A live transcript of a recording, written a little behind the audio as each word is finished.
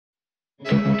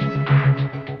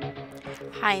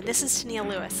Hi, this is Tania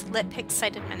Lewis, LitPick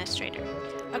Site Administrator.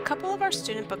 A couple of our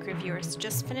student book reviewers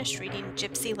just finished reading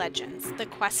Gypsy Legends, The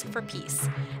Quest for Peace,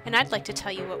 and I'd like to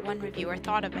tell you what one reviewer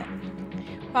thought of it.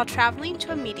 While traveling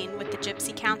to a meeting with the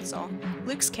Gypsy Council,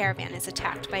 Luke's caravan is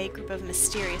attacked by a group of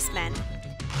mysterious men.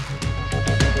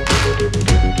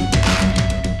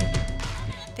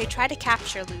 They try to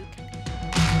capture Luke,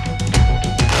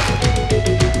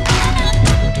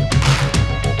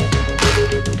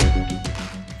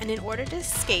 and in order to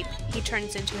escape, he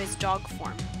turns into his dog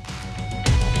form.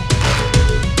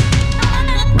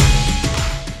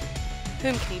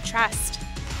 Whom can he trust?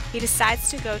 He decides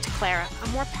to go to Clara, a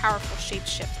more powerful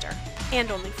shapeshifter,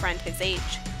 and only friend his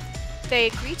age. They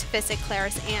agree to visit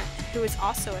Clara's aunt, who is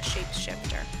also a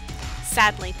shapeshifter.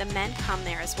 Sadly, the men come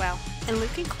there as well, and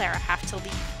Luke and Clara have to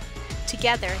leave.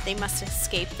 Together, they must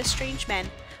escape the strange men,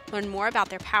 learn more about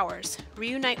their powers,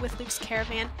 reunite with Luke's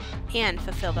caravan, and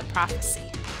fulfill the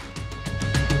prophecy.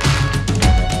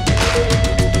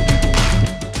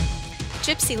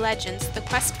 Gypsy Legends, The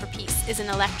Quest for Peace is an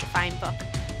electrifying book,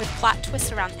 with plot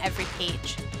twists around every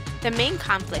page. The main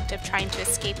conflict of trying to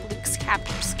escape Luke's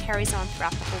captors carries on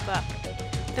throughout the whole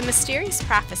book. The mysterious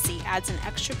prophecy adds an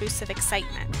extra boost of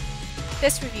excitement.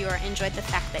 This reviewer enjoyed the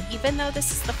fact that even though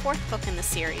this is the fourth book in the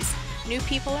series, new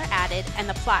people are added and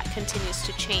the plot continues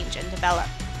to change and develop.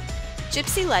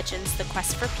 Gypsy Legends, The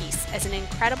Quest for Peace is an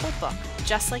incredible book,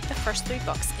 just like the first 3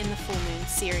 books in the Full Moon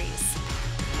series.